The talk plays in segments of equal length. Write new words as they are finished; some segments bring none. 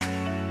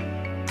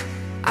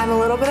I'm a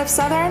little bit of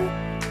Southern,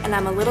 and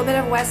I'm a little bit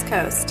of West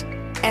Coast.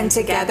 And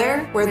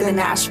together, we're the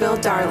Nashville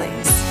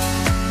Darlings.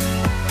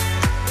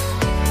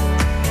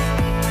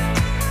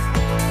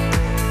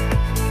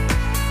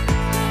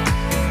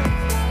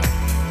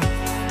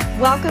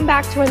 Welcome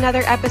back to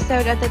another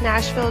episode of the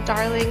Nashville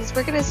Darlings.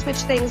 We're going to switch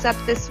things up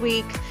this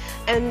week,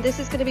 and this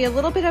is going to be a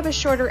little bit of a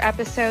shorter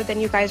episode than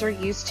you guys are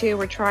used to.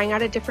 We're trying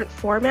out a different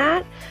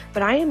format,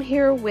 but I am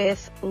here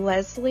with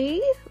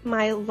Leslie,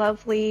 my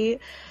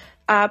lovely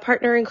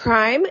partner in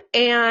crime,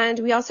 and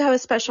we also have a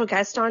special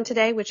guest on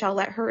today, which I'll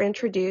let her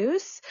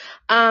introduce.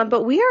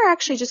 But we are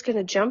actually just going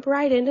to jump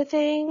right into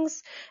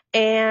things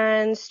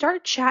and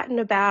start chatting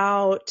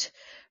about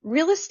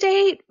real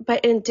estate,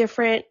 but in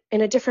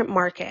a different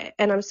market.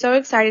 And I'm so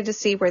excited to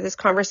see where this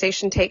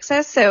conversation takes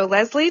us. So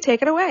Leslie,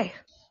 take it away.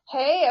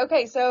 Hey,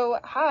 okay, so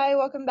hi,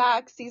 welcome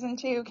back, season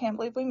 2. Can't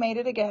believe we made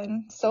it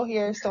again. Still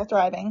here, still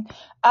thriving.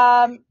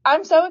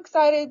 I'm so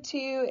excited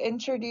to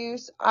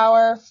introduce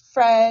our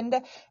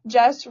friend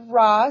Jess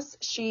Ross.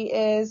 She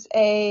is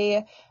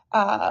a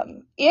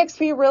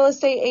eXp real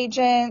estate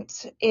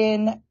agent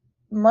in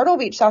Myrtle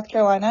Beach, South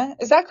Carolina.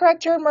 Is that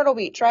correct? You're in Myrtle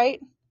Beach, right?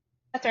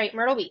 That's right,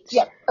 Myrtle Beach.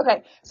 Yep.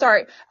 Okay.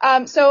 Sorry.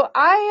 So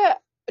I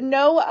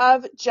know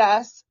of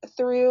Jess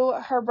through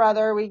her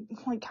brother. We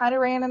kind of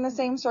ran in the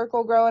same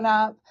circle growing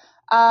up.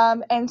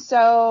 And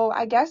so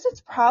I guess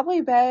it's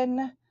probably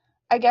been,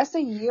 a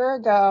year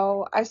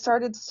ago, I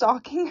started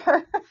stalking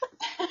her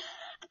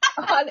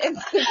on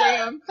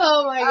Instagram.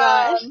 Oh my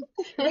gosh.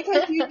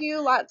 Because you do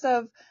lots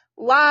of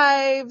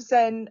lives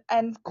and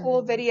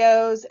cool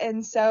videos.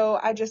 And so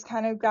I just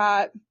kind of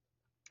got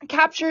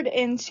captured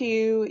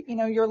into,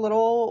 your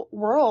little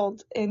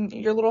world in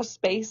your little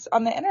space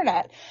on the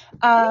internet.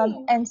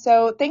 And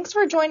so thanks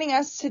for joining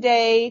us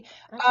today.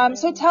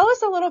 So tell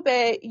us a little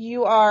bit.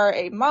 You are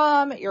a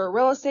mom, you're a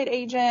real estate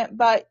agent,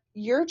 but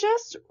you're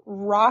just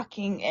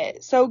rocking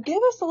it. So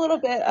give us a little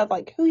bit of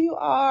like who you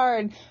are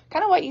and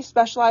kind of what you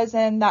specialize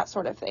in, that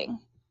sort of thing.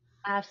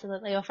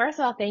 Absolutely. Well, first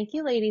of all, thank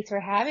you ladies for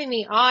having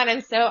me on.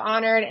 I'm so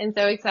honored and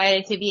so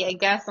excited to be a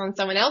guest on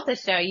someone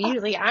else's show.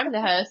 Usually I'm the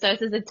host, so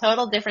this is a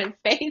total different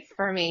space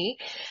for me.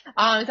 So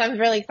I'm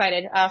really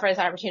excited for this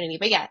opportunity.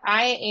 But yeah,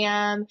 I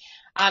am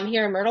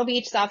here in Myrtle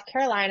Beach, South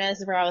Carolina.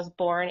 This is where I was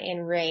born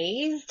and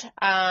raised.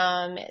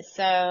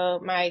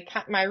 So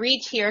my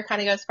reach here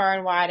kind of goes far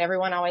and wide.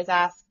 Everyone always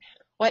asks,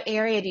 what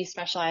area do you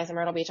specialize in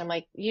Myrtle Beach? I'm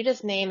like, you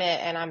just name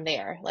it and I'm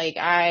there. Like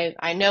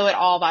I know it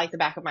all by like the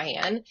back of my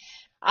hand.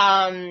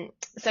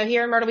 So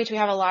here in Myrtle Beach, we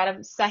have a lot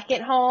of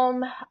second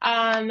home,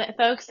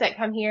 folks that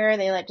come here.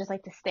 They like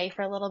to stay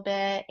for a little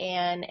bit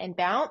and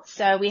bounce.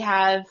 So we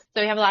have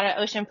a lot of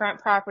oceanfront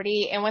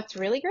property. And what's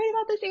really great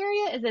about this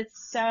area is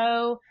it's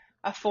so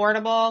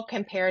affordable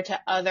compared to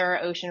other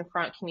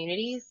oceanfront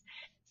communities.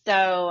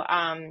 So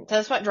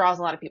that's what draws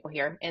a lot of people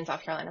here in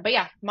South Carolina. But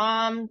yeah,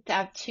 mom, to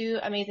have 2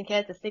 amazing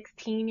kids, a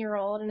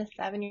 16-year-old and a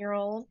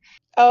 7-year-old.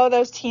 Oh,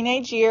 those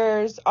teenage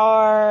years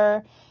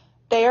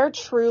they are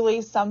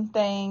truly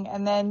something.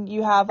 And then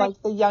you have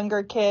like the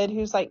younger kid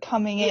who's like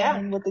coming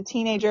in with the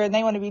teenager and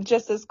they want to be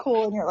just as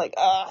cool. And you're like,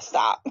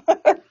 stop.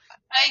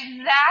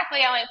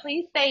 Exactly. I'm like,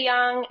 please stay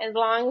young as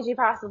long as you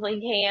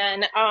possibly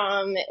can.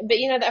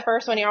 But that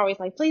first one, you're always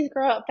like, please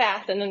grow up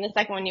fast. And then the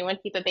second one, you want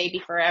to keep a baby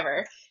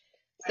forever.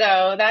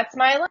 So that's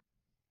my life.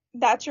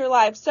 That's your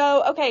life.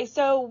 So, okay.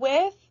 So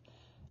with,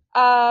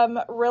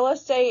 real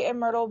estate in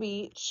Myrtle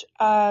Beach,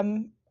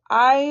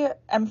 I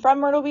am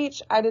from Myrtle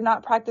Beach. I did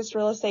not practice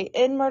real estate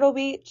in Myrtle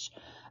Beach,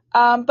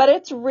 but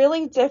it's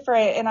really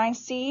different. And I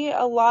see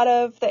a lot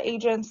of the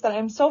agents that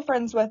I'm still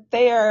friends with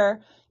there,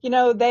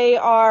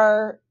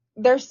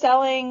 they're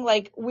selling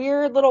like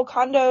weird little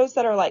condos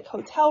that are like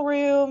hotel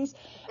rooms.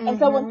 And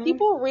so when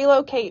people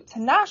relocate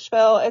to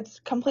Nashville,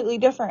 it's completely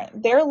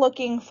different. They're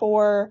looking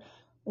for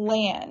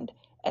land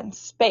and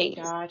space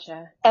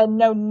and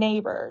no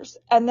neighbors.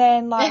 And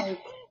then like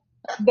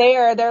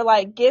they're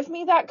like, give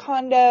me that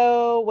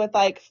condo with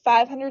like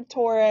 500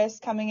 tourists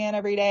coming in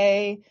every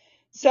day.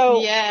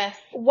 So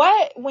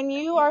when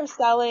you are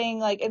selling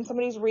like and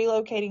somebody's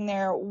relocating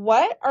there,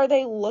 what are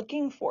they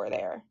looking for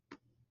there?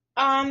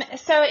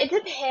 So it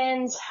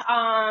depends,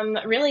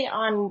 really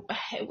on,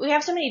 we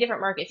have so many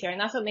different markets here and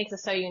that's what makes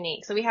us so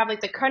unique. So we have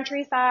like the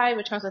countryside,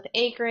 which comes with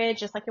acreage,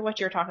 just like what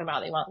you're talking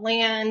about. They want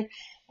land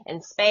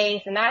and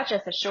space, and that's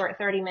just a short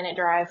 30-minute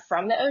drive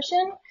from the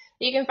ocean.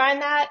 You can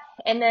find that.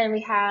 And then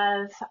we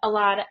have a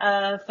lot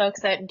of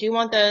folks that do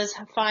want those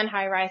fun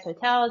high-rise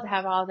hotels that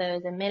have all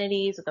those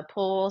amenities with the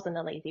pools and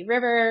the lazy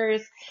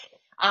rivers.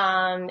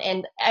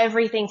 And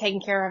everything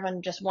taken care of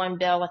on just one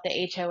bill with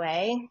the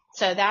HOA.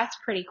 So that's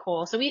pretty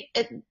cool. So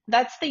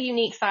that's the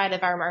unique side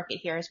of our market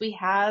here is we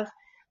have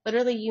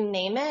literally you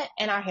name it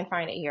and I can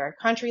find it here.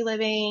 Country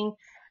living,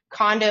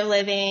 condo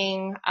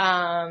living,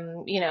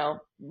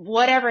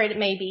 whatever it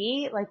may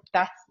be, like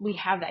we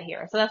have that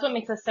here. So that's what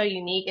makes us so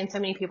unique and so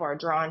many people are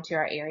drawn to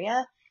our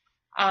area.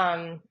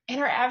 And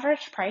our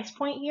average price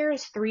point here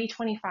is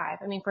 $325. I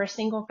mean, for a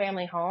single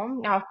family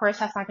home. Now, of course,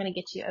 that's not going to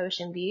get you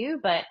ocean view,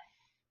 but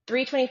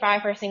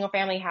 $325 for a single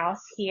family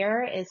house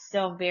here is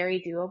still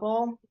very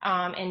doable.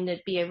 And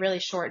it'd be a really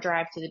short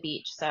drive to the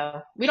beach.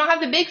 So we don't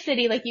have the big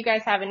city like you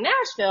guys have in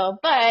Nashville,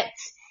 but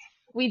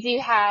we do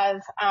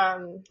have,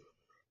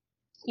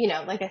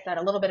 like I said,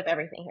 a little bit of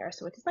everything here.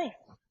 So which is nice.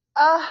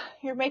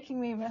 You're making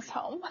me miss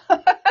home.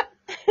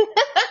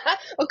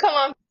 Well, come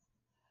on.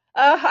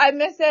 I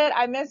miss it.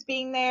 I miss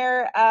being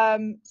there.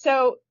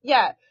 So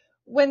yeah,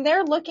 when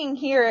they're looking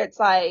here, it's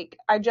like,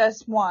 I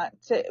just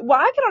want to, well,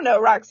 I don't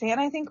know, Roxanne,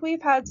 I think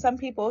we've had some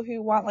people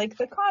who want like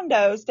the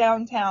condos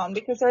downtown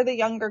because they're the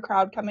younger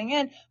crowd coming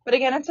in. But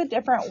again, it's a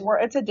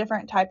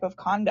different type of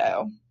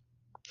condo.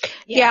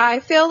 Yeah, I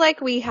feel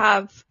like we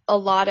have a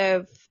lot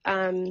of,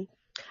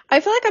 I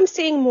feel like I'm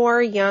seeing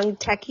more young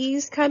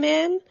techies come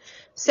in.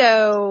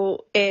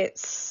 So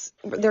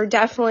they're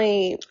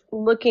definitely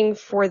looking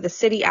for the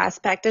city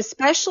aspect,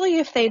 especially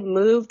if they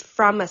moved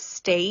from a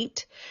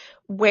state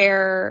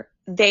where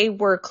they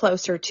were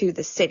closer to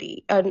the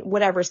city,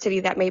 whatever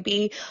city that may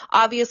be.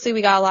 Obviously,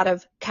 we got a lot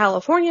of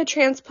California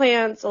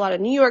transplants, a lot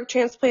of New York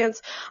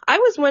transplants. I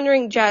was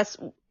wondering, Jess,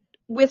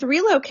 with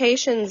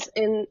relocations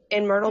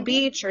in Myrtle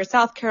Beach or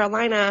South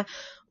Carolina,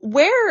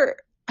 where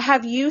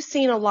have you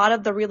seen a lot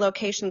of the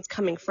relocations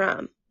coming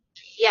from?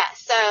 Yeah,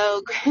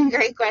 so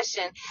great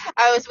question.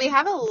 We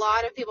have a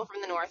lot of people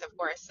from the north, of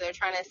course, so they're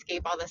trying to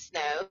escape all the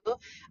snow.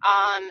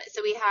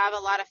 So we have a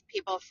lot of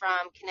people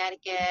from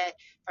Connecticut,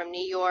 from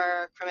New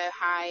York, from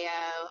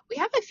Ohio. We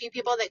have a few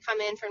people that come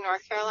in from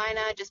North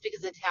Carolina just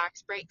because of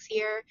tax breaks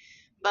here,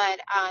 but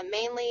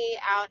mainly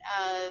out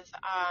of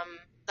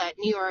the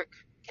New York,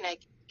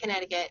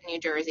 Connecticut, New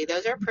Jersey.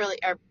 Those are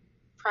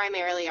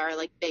primarily our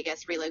like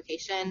biggest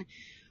relocation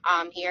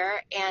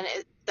here. And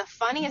the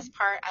funniest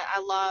part I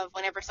love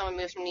whenever someone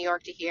moves from New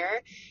York to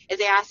here is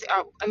they ask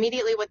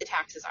immediately what the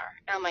taxes are.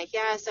 And I'm like,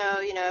 yeah,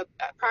 so,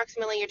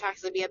 approximately your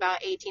taxes would be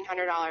about $1,800.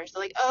 They're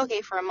like, oh,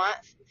 okay, for a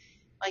month?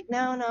 Like,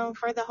 no,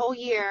 for the whole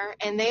year.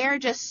 And they are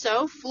just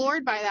so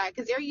floored by that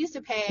because they're used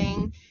to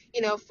paying,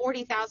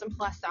 $40,000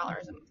 plus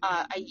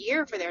a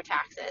year for their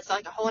taxes. So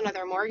like a whole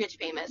another mortgage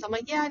payment. So I'm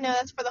like, yeah, no,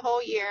 that's for the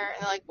whole year.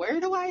 And they're like, where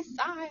do I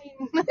sign?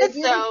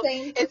 So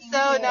it's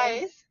so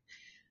nice.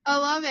 I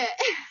love it.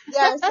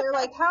 Yes, they're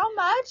like, how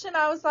much? And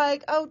I was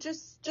like, oh,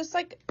 just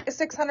like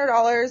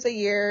 $600 a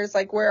year is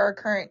like where our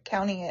current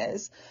county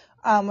is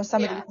with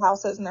some of these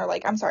houses. And they're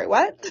like, I'm sorry,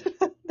 what?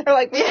 They're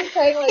like, we're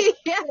paying like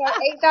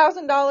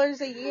 $8,000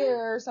 a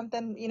year or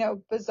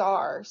something,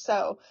 bizarre.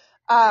 So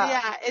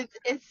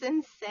it's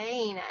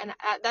insane, and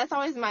that's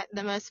always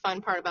the most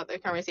fun part about the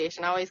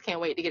conversation. I always can't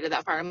wait to get to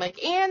that part. I'm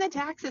like, and the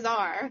taxes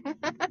are.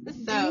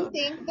 Do you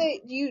think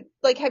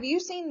that have you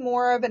seen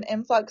more of an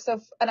influx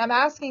of, and I'm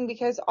asking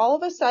because all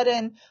of a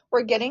sudden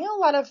we're getting a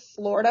lot of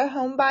Florida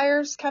home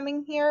buyers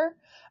coming here.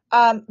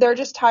 They're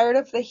just tired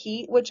of the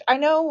heat, which I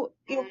know,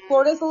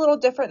 Florida's a little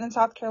different than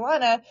South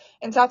Carolina.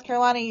 In South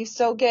Carolina, you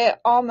still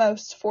get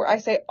almost 4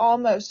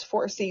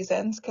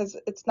 seasons because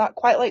it's not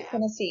quite like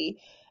Tennessee.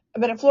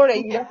 But in Florida,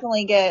 you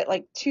definitely get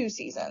like 2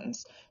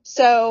 seasons.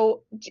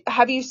 So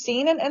have you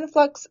seen an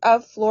influx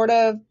of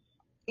Florida,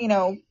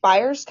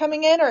 buyers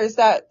coming in, or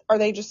are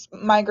they just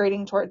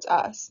migrating towards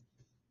us?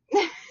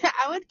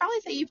 I would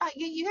probably say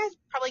you guys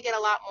probably get a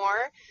lot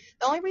more.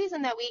 The only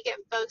reason that we get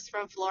folks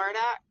from Florida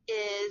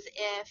is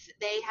if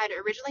they had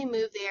originally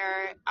moved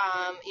there,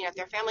 if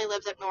their family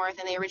lives up north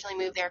and they originally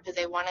moved there because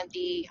they wanted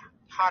the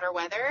hotter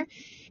weather,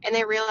 and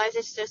they realize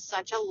it's just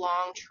such a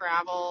long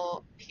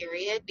travel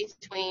period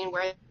between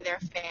where their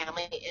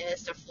family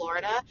is to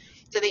Florida.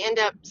 So they end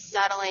up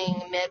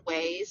settling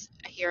midways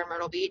here in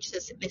Myrtle Beach.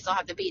 They still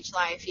have the beach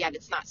life, yet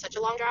it's not such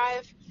a long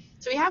drive.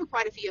 So we have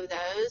quite a few of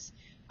those.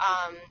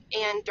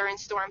 And during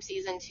storm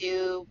season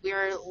too,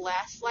 we're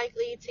less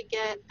likely to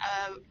get,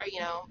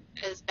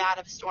 as bad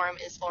of a storm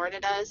as Florida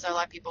does. So a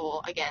lot of people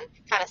will, again,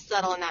 kind of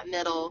settle in that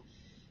middle,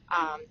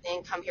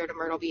 and come here to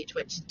Myrtle Beach,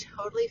 which is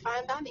totally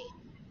fine by me.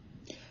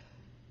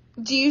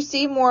 Do you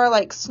see more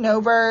like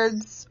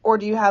snowbirds, or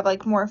do you have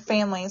like more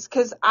families?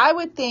 Because I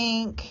would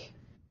think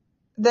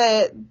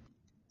that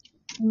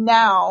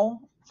now,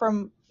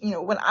 from,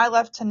 when I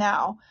left to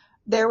now,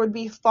 there would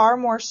be far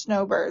more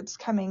snowbirds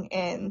coming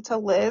in to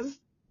live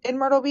in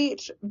Myrtle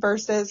Beach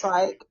versus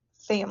like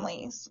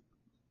families.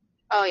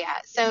 Oh yeah.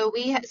 So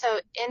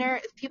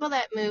people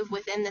that move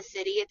within the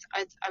city, it's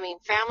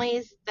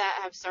families that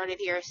have started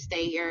here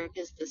stay here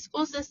because the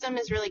school system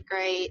is really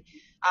great.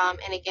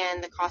 And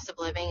again, the cost of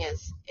living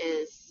is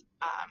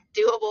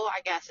doable, I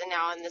guess. And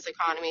now in this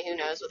economy, who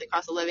knows what the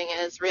cost of living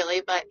is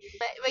really, but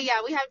yeah,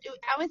 I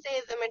would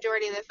say the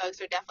majority of the folks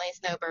are definitely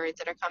snowbirds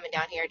that are coming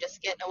down here,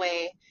 just getting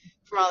away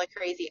from all the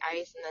crazy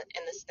ice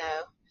and the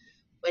snow,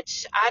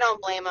 which I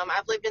don't blame them.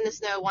 I've lived in the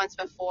snow once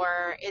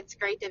before. It's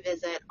great to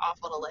visit,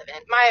 awful to live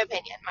in. My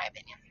opinion.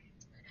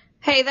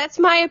 Hey, that's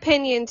my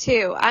opinion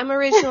too. I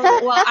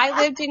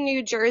lived in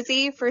New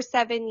Jersey for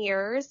 7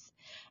 years,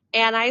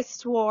 and I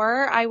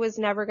swore I was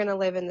never going to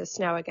live in the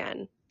snow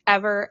again.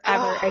 ever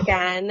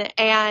again.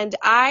 And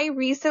I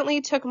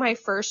recently took my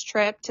first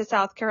trip to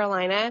South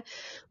Carolina.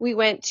 We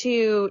went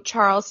to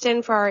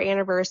Charleston for our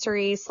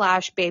anniversary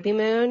 / baby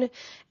moon.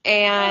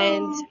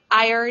 And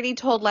I already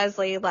told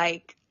Leslie,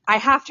 like, I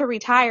have to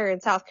retire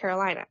in South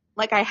Carolina.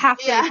 Like, I have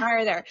to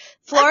retire there.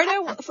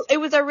 Florida, it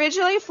was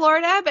originally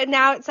Florida, but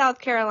now it's South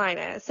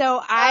Carolina.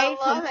 So I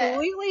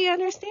completely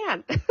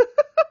understand.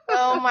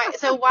 Oh my,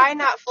 so why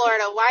not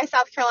Florida? Why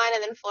South Carolina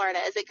than Florida?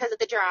 Is it because of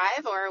the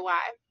drive or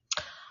why?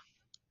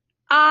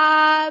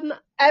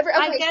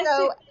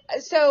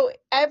 So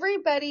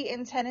everybody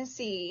in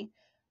Tennessee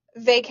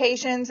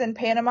vacations in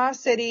Panama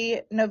City,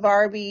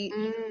 Navarre Beach,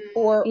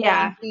 or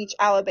Orange Beach,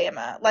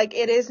 Alabama. Like,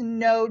 it is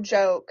no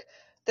joke,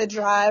 the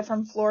drive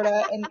from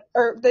Florida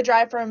or the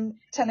drive from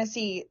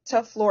Tennessee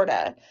to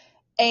Florida.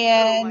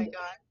 And oh my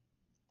God.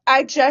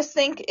 I just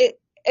think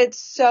it's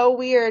so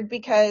weird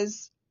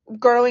because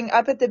growing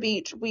up at the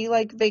beach, we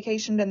like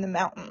vacationed in the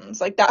mountains.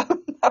 Like that was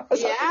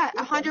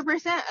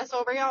 100%. That's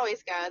where we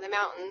always go, the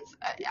mountains,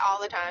 all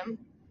the time.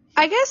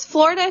 I guess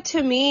Florida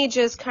to me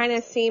just kind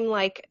of seemed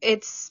like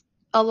it's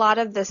a lot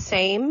of the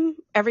same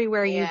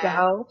everywhere you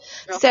go.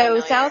 Real so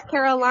familiar. South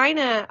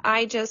Carolina,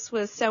 I just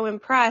was so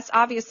impressed.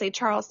 Obviously,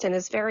 Charleston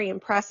is very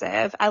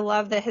impressive. I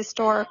love the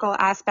historical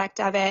aspect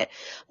of it.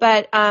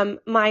 But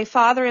my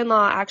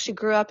father-in-law actually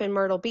grew up in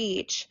Myrtle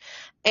Beach.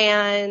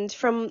 And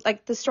from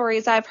like the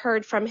stories I've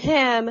heard from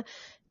him,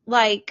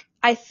 like,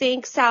 I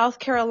think South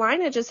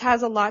Carolina just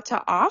has a lot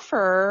to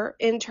offer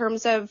in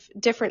terms of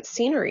different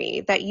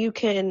scenery that you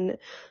can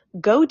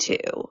go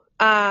to.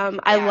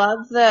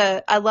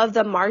 I love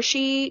the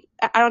marshy.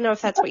 I don't know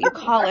if that's what you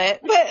call it,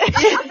 but is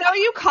that what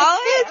you call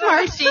it? It's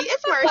marshy.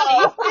 It's marshy.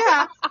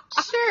 Yeah,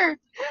 sure.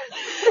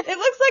 It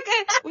looks like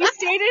we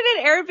stayed in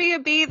an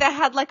Airbnb that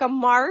had like a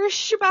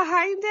marsh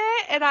behind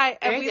it, and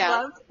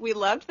we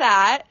loved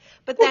that.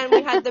 But then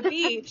we had the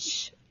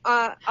beach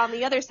on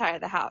the other side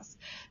of the house.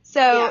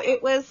 So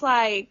it was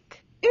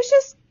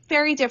just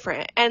very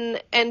different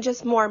and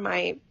just more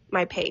my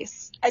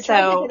pace. I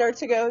tried to get her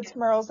to go to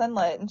Murrells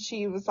Inlet, and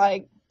she was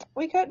like,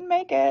 we couldn't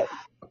make it.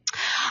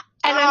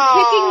 And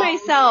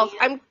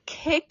I'm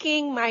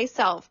kicking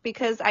myself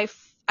because I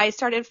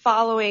started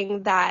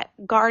following that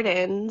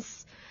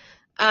gardens,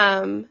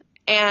 and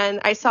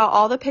I saw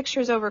all the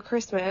pictures over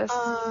Christmas.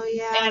 Oh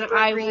yeah, and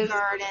I was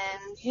gardens.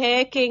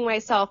 Kicking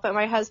myself, but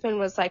my husband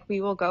was like, "We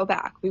will go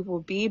back. We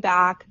will be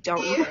back. Don't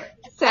worry."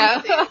 So.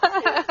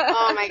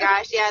 Oh my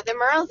gosh, yeah, the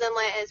Murrells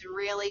Inlet is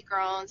really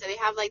grown. So they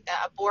have like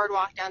a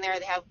boardwalk down there.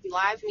 They have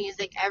live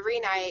music every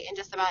night in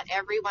just about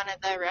every one of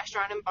the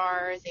restaurant and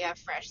bars. They have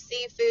fresh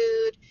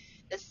seafood.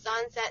 The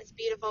sunset's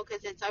beautiful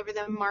because it's over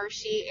the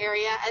marshy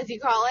area, as you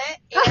call it,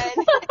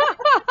 and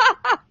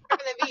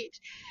over the beach.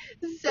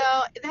 So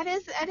that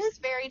is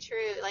very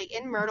true. Like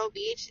in Myrtle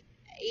Beach,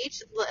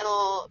 each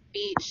little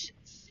beach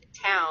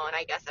town,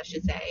 I guess I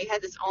should say,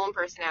 has its own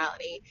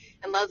personality.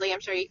 And Leslie, I'm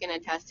sure you can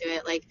attest to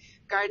it. Like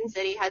Garden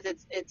City has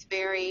its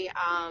very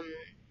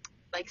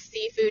like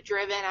seafood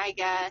driven, I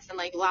guess, and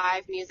like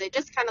live music,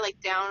 just kind of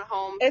like down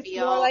home feel. It's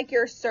more like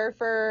your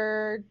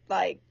surfer,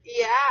 like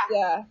 100%.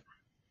 Yeah,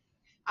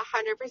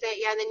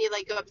 and then you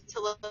like go up to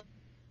like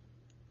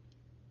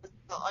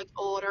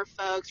older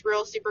folks,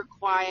 real super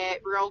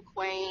quiet, real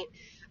quaint.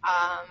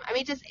 I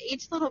mean, just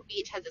each little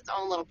beach has its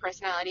own little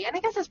personality, and I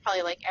guess it's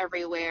probably like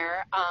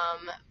everywhere.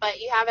 But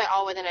you have it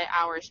all within an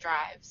hour's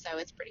drive, so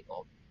it's pretty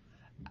cool.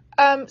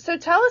 So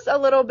tell us a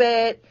little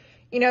bit.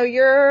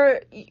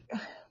 You're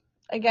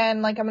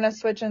again, like I'm gonna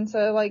switch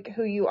into like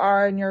who you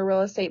are in your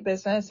real estate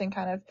business and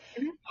kind of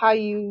how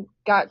you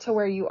got to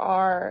where you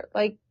are.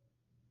 Like,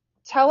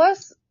 tell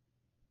us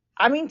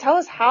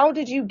how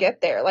did you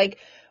get there? Like,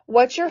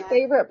 what's your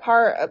favorite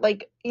part?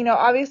 Like,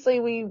 obviously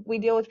we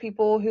deal with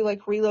people who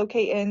like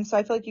relocate in, so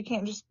I feel like you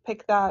can't just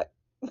pick that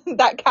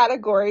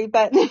category,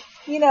 but like,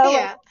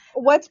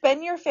 what's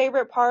been your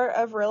favorite part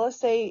of real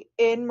estate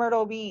in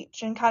Myrtle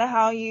Beach, and kind of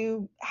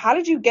how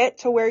did you get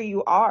to where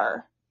you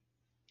are?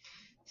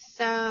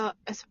 So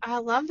I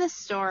love this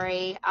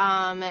story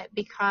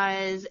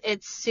because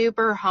it's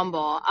super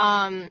humble.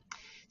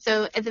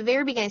 So at the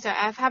very beginning, so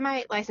I've had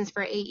my license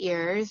for 8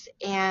 years,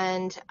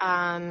 and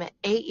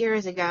 8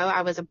 years ago,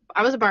 I was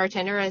a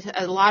bartender. As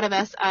a lot of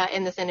us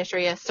in this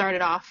industry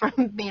started off from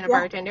being a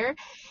bartender,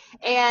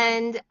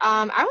 and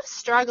I was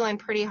struggling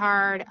pretty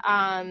hard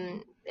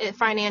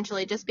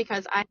financially, just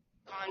because I had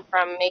gone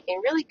from making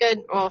really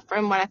good,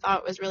 from what I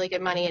thought was really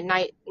good money at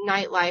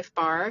nightlife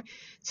bar,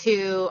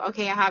 to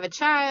okay, I have a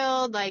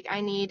child, like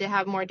I need to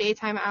have more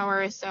daytime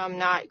hours, so I'm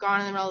not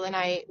gone in the middle of the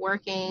night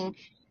working.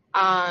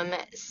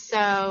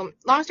 So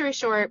long story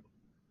short,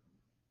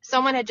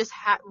 someone had just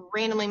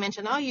randomly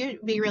mentioned, oh,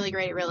 you'd be really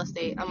great at real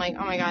estate. I'm like,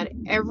 oh my God,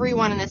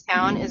 everyone in this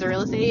town is a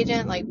real estate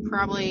agent. Like,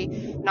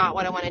 probably not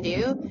what I want to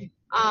do.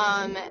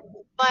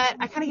 But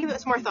I kind of gave it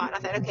some more thought. I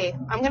thought, okay,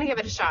 I'm going to give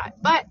it a shot.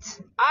 But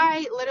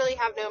I literally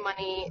have no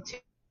money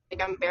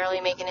like I'm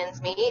barely making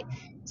ends meet.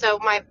 So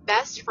my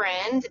best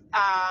friend,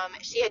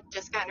 she had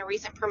just gotten a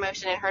recent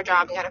promotion in her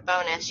job and got a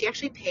bonus. She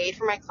actually paid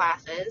for my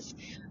classes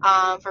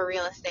for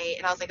real estate.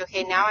 And I was like,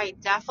 okay, now I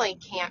definitely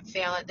can't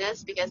fail at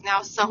this because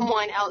now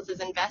someone else is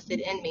invested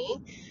in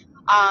me.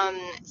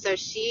 So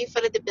she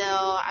footed the bill.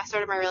 I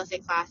started my real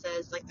estate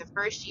classes. Like the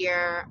first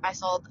year, I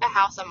sold a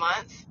house a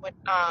month,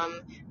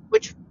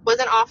 which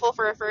wasn't awful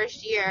for a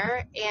first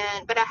year.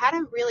 But I had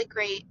a really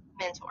great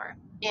mentor.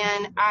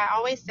 And I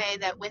always say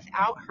that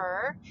without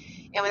her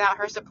and without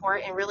her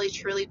support and really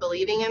truly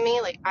believing in me,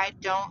 like I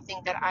don't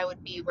think that I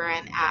would be where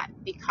I'm at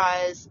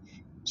because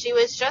she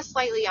was just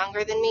slightly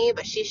younger than me,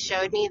 but she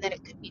showed me that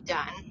it could be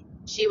done.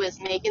 She was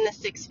making the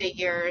six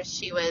figures.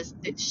 She was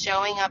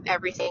showing up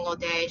every single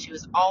day. She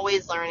was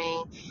always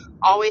learning,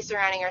 always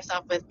surrounding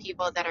herself with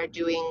people that are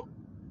doing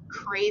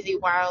crazy,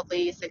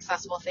 wildly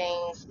successful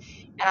things.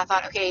 And I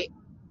thought, okay,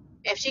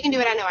 if she can do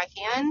it, I know I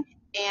can.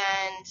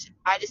 And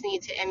I just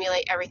need to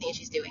emulate everything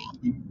she's doing.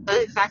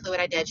 That's exactly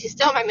what I did. She's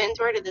still my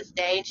mentor to this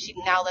day. She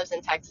now lives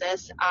in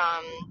Texas,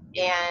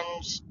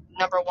 and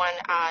number one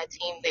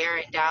team there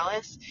in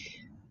Dallas.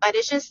 But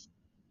it's just,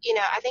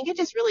 I think it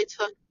just really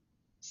took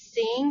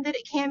seeing that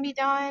it can be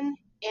done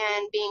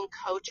and being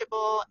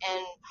coachable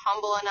and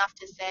humble enough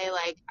to say,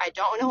 like, I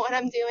don't know what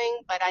I'm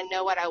doing, but I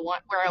know what I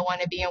want, where I want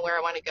to be and where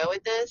I want to go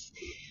with this.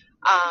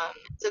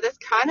 So that's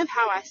kind of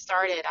how I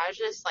started. I was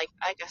just like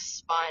a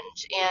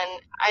sponge,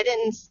 and I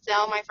didn't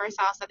sell my first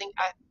house. I think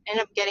I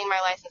ended up getting my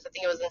license. I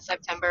think it was in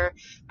September.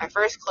 My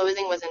first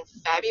closing was in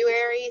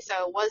February.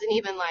 So it wasn't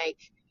even like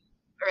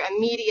an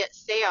immediate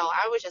sale.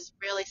 I was just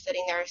really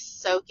sitting there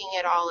soaking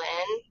it all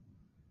in.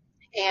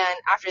 And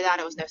after that,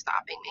 it was no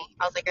stopping me.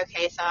 I was like,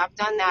 okay, so I've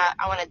done that.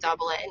 I want to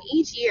double it. And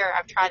each year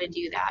I've tried to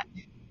do that.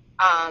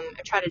 I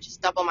try to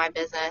just double my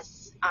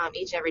business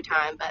each and every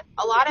time. But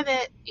a lot of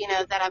it,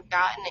 that I've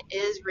gotten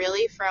is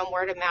really from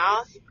word of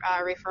mouth,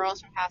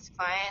 referrals from past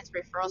clients,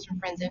 referrals from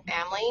friends and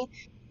family,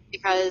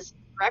 because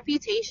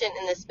reputation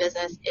in this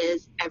business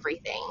is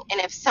everything. And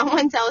if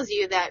someone tells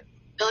you that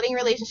building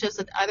relationships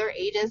with other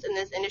agents in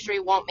this industry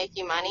won't make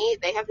you money,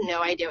 they have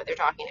no idea what they're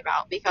talking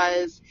about,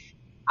 because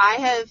I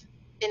have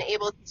been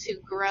able to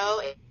grow,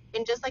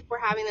 and just like we're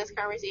having this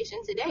conversation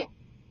today,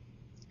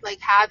 like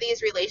have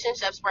these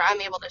relationships where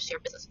I'm able to share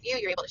business with you,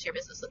 you're able to share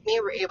business with me,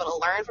 we're able to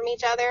learn from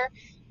each other.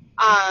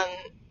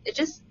 It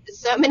just,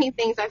 so many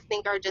things I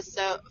think are just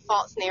so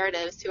false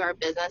narratives to our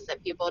business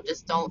that people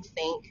just don't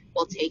think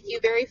will take you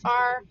very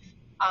far.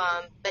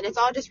 But it's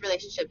all just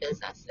relationship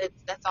business.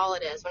 That's all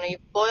it is. When you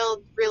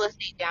boil real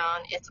estate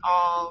down, it's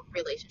all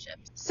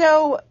relationships.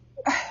 So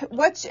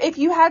if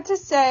you had to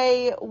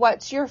say,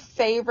 what's your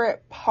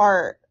favorite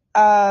part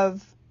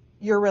of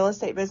your real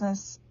estate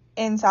business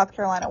in South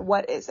Carolina?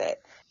 What is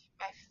it?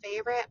 My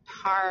favorite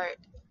part,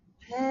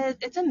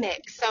 it's a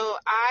mix. So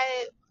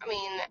I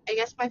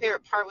guess my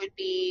favorite part would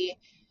be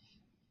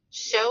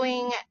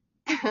showing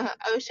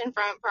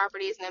oceanfront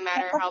properties, no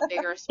matter how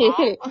big or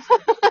small.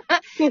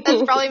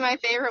 That's probably my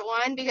favorite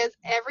one, because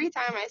every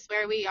time, I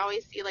swear, we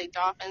always see like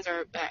dolphins,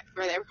 or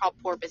they're called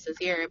porpoises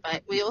here,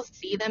 but we'll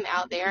see them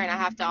out there and I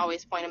have to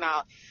always point them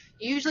out.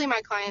 Usually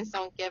my clients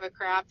don't give a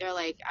crap. They're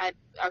like,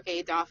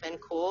 okay, dolphin,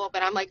 cool.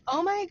 But I'm like,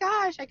 oh my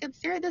gosh, I could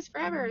stare at this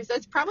forever. So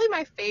it's probably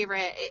my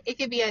favorite. It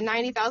could be a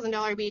 $90,000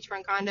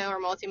 beachfront condo or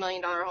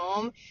multi-million-dollar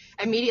home.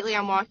 Immediately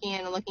I'm walking in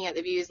and looking at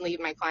the views and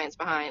leaving my clients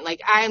behind.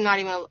 Like,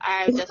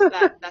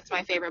 that's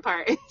my favorite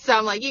part. So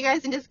I'm like, you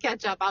guys can just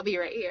catch up. I'll be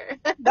right here.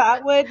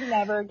 That would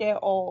never get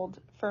old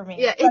for me.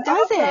 Yeah, it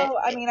doesn't. Also,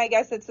 I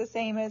guess it's the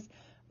same as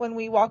when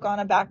we walk on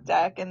a back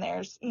deck and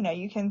there's,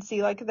 you can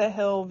see like the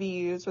hill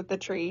views with the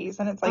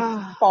trees and it's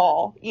like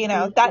fall,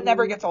 that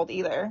never gets old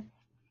either.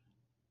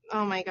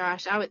 Oh my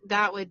gosh,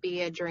 that would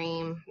be a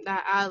dream.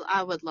 That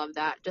I would love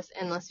that. Just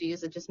endless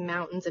views of just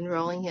mountains and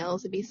rolling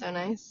hills. It'd be so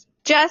nice.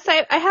 Jess,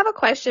 I have a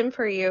question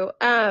for you.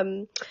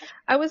 I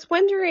was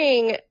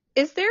wondering,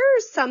 is there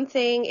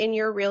something in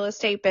your real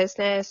estate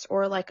business,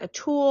 or like a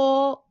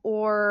tool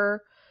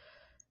or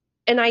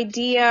an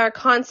idea or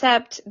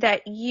concept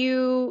that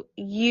you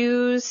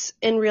use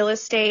in real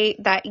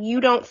estate that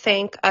you don't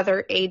think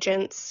other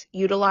agents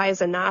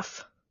utilize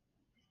enough?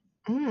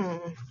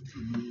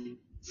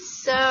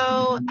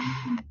 So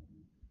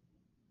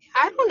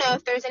I don't know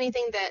if there's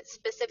anything that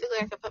specifically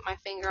I could put my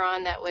finger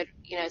on that would,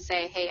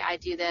 say, hey, I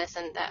do this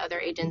and that other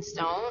agents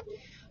don't.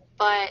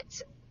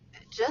 But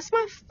just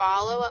my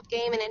follow-up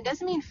game, and it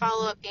doesn't mean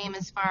follow-up game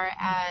as far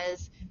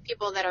as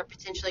people that are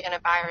potentially going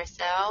to buy or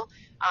sell.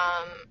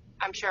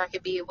 I'm sure I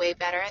could be way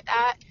better at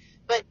that.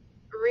 But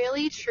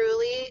really,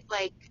 truly,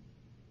 like,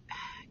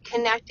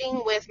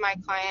 connecting with my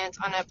clients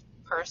on a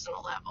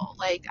personal level.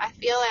 Like, I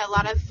feel like a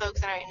lot of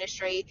folks in our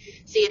industry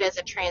see it as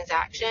a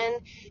transaction,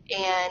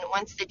 and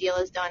once the deal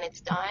is done, it's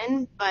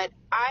done. But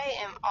I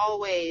am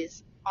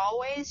always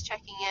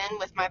checking in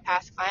with my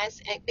past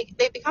clients, and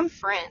they become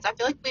friends. I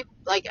feel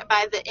like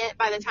by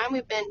the time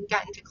we've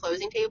gotten to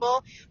closing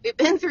table, we've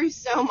been through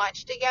so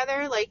much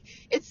together. Like,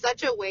 it's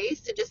such a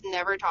waste to just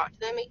never talk to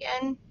them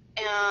again.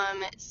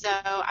 So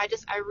I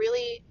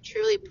really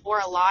truly pour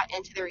a lot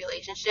into the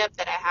relationship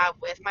that I have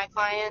with my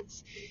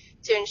clients,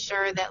 to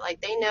ensure that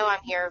like they know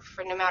I'm here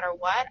for no matter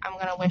what. I'm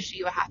going to wish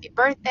you a happy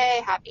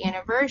birthday, happy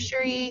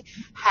anniversary,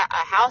 a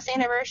house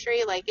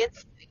anniversary. Like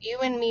it's you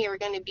and me are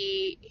going to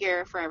be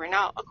here forever.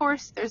 Now, of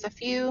course, there's a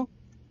few,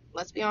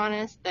 let's be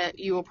honest, that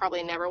you will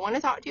probably never want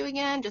to talk to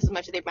again, just as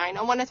much as they might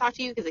not want to talk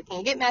to you because it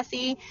can get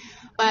messy.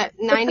 But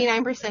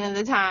 99% of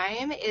the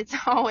time, it's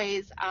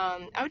always,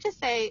 I would just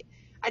say,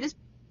 I just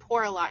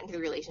pour a lot into the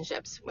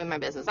relationships with my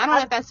business. I don't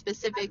know if that's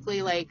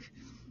specifically like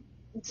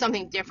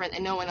something different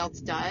that no one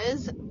else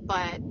does,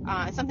 but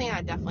it's something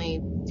I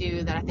definitely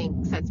do that I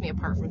think sets me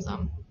apart from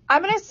some. I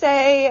guess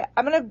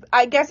I'm going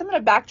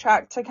to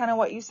backtrack to kind of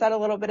what you said a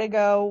little bit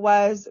ago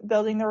was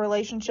building the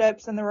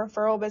relationships and the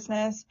referral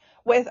business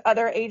with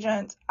other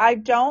agents. I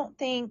don't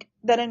think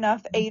that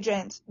enough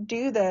agents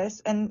do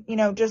this. And,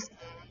 just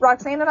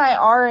Roxanne and I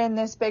are in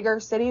this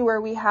bigger city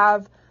where we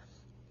have,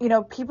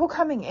 people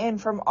coming in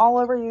from all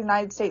over the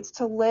United States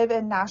to live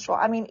in Nashville.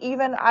 I mean,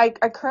 even I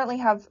currently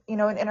have, an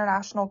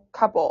international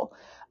couple,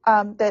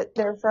 that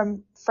they're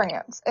from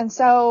France. And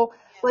so,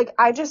 like,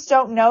 I just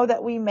don't know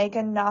that we make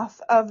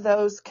enough of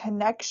those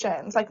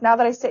connections. Like, now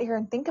that I sit here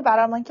and think about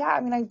it, I'm like, yeah, I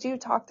mean, I do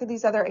talk to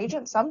these other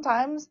agents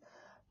sometimes,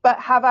 but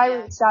have I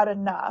reached out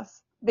enough?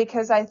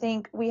 Because I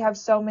think we have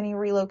so many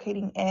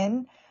relocating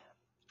in,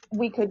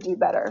 we could do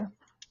better.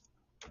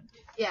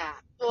 Yeah.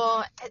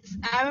 Well,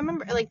 I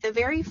remember like the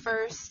very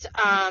first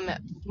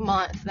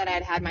month that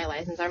I'd had my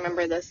license, I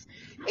remember this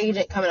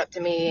agent coming up to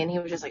me and he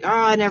was just like, oh,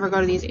 I never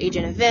go to these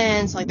agent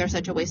events. Like they're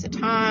such a waste of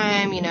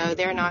time.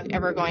 They're not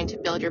ever going to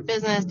build your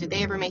business. Do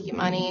they ever make you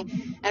money?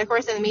 And of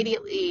course,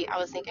 immediately I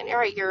was thinking, all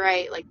right, you're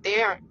right. Like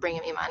they aren't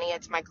bringing me money.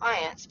 It's my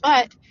clients.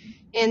 But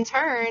in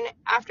turn,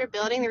 after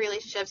building the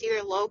relationships,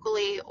 either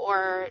locally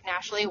or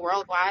nationally,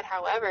 worldwide,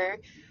 however,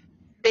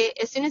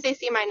 as soon as they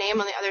see my name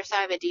on the other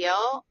side of a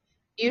deal,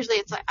 usually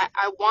it's like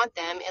I want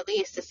them at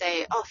least to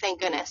say, oh, thank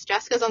goodness,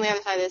 Jessica's on the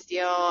other side of this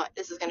deal.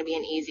 This is going to be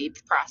an easy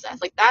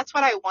process. Like that's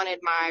what I wanted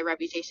my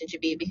reputation to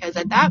be, because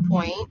at that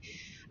point,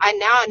 I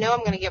now know I'm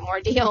going to get more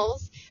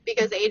deals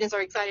because the agents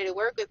are excited to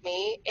work with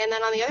me. And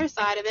then on the other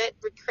side of it,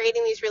 we're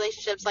creating these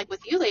relationships like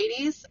with you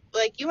ladies,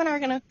 like you and I are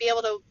going to be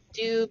able to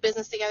do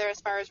business together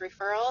as far as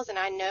referrals. And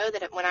I know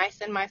that when I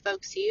send my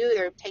folks to you,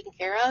 they're taken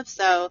care of.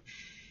 So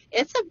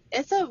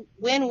it's a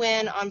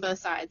win-win on both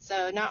sides.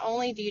 So not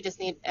only do you just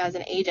need, as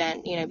an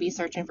agent, be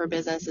searching for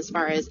business as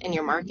far as in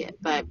your market,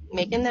 but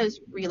making those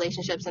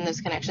relationships and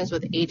those connections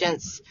with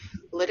agents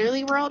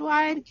literally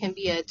worldwide can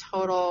be a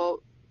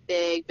total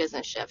big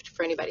business shift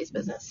for anybody's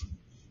business.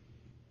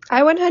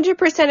 I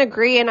 100%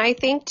 agree. And I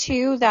think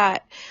too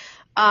that,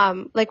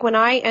 like when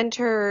I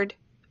entered,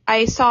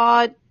 I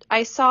saw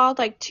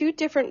like two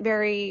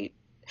very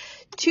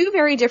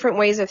different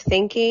ways of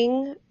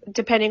thinking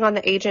depending on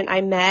the agent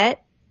I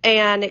met.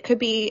 And it could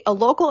be a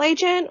local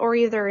agent or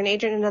either an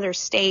agent in another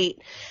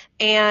state.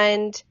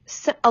 And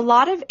a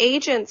lot of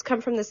agents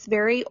come from this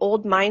very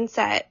old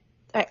mindset.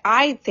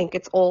 I think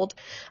it's old,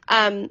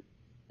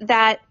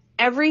 that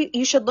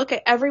you should look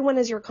at everyone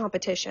as your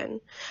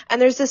competition.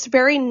 And there's this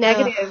very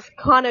negative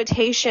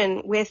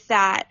connotation with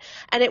that.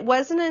 And it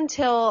wasn't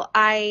until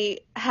I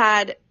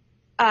had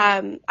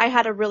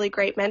a really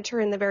great mentor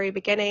in the very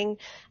beginning,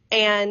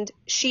 and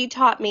she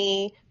taught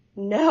me,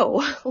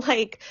 no,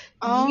 like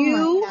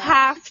you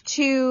have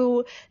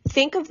to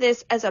think of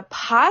this as a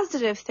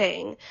positive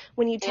thing.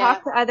 When you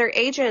talk to other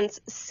agents,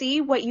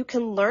 see what you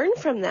can learn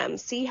from them,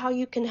 see how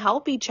you can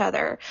help each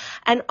other.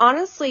 And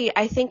honestly,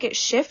 I think it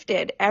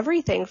shifted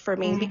everything for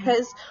me,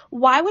 because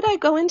why would I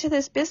go into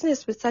this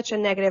business with such a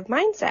negative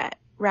mindset,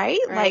 right?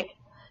 Like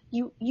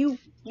you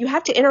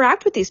have to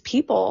interact with these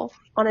people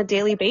on a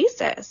daily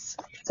basis.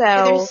 So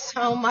there's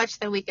so much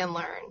that we can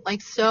learn,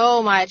 like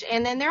so much.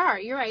 And then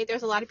you're right,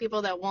 there's a lot of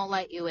people that won't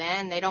let you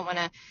in. They don't want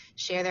to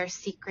share their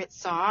secret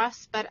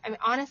sauce. But I mean,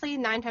 honestly,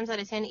 9 times out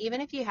of 10,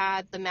 even if you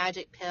had the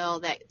magic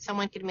pill that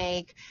someone could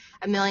make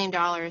 $1 million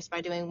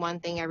by doing one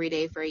thing every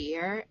day for a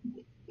year,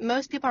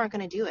 most people aren't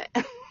going to do it.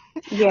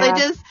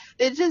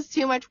 It's just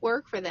too much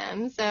work for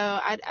them. So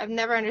I've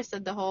never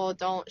understood the whole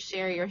don't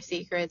share your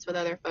secrets with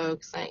other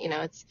folks.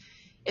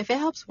 If it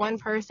helps one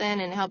person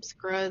and helps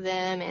grow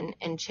them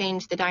and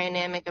change the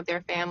dynamic of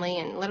their family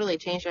and literally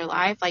change their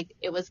life, like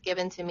it was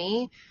given to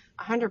me,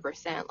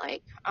 100%,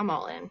 like I'm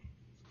all in.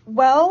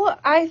 Well,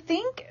 I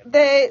think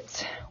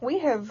that we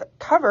have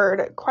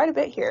covered quite a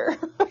bit here.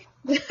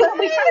 We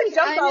kind of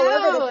jumped all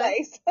over the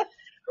place.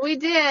 We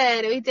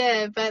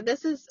did, but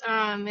this is,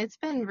 it's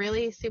been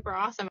really super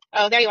awesome.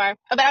 Oh, there you are.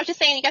 Oh, but I was just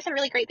saying, you guys have a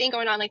really great thing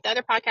going on. Like the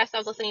other podcast I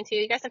was listening to,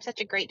 you guys have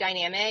such a great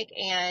dynamic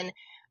and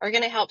are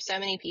going to help so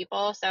many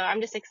people. So I'm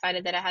just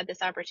excited that I had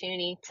this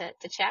opportunity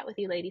to chat with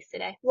you ladies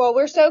today. Well,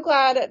 we're so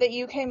glad that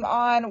you came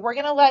on. We're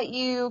going to let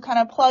you kind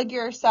of plug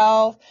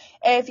yourself.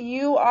 If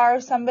you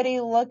are somebody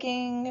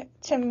looking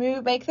to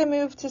make the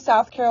move to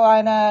South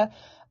Carolina,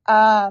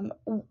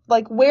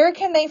 like where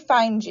can they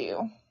find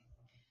you?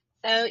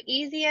 So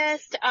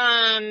easiest,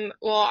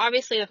 well,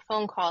 obviously the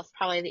phone call is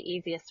probably the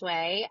easiest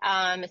way.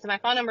 So my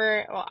phone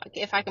number, well,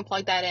 if I can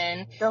plug that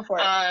in, Go for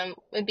it.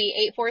 would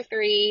be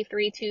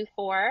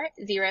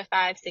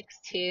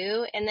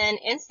 843-324-0562. And then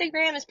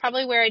Instagram is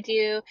probably where I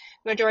do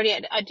majority.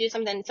 I do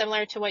something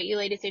similar to what you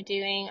ladies are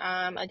doing.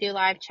 I do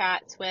live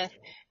chats with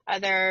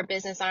other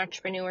business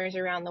entrepreneurs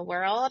around the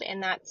world,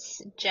 and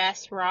that's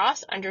Jess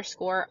Ross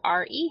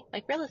 _RE,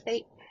 like real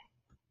estate.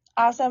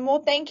 Awesome.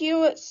 Well, thank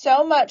you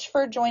so much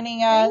for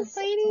joining us. Thanks,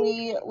 ladies.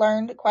 We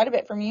learned quite a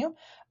bit from you.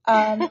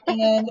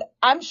 And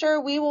I'm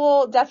sure we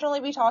will definitely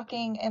be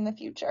talking in the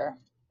future.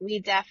 We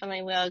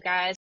definitely will,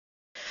 guys.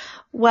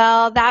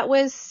 Well, that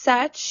was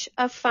such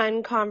a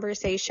fun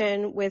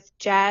conversation with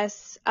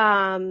Jess.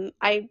 I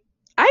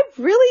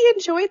really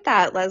enjoyed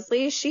that,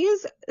 Leslie.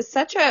 She's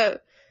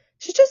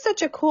just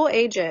such a cool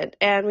agent,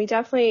 and I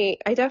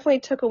definitely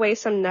took away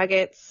some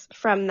nuggets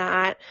from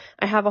that.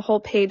 I have a whole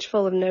page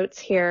full of notes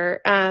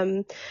here.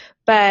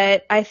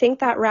 But I think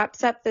that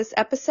wraps up this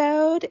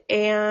episode,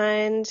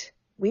 and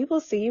we will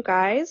see you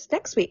guys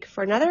next week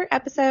for another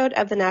episode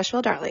of the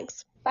Nashville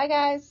Darlings. Bye,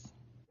 guys.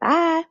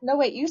 Bye. No,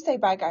 wait, you say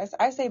bye, guys.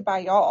 I say bye,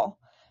 y'all.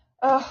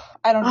 Oh,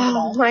 I don't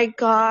know. Oh my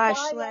gosh,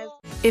 Bye, Les.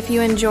 y'all. If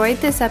you enjoyed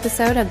this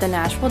episode of the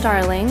Nashville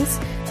Darlings,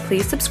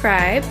 please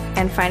subscribe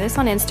and find us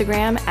on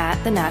Instagram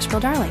at the Nashville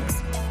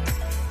Darlings.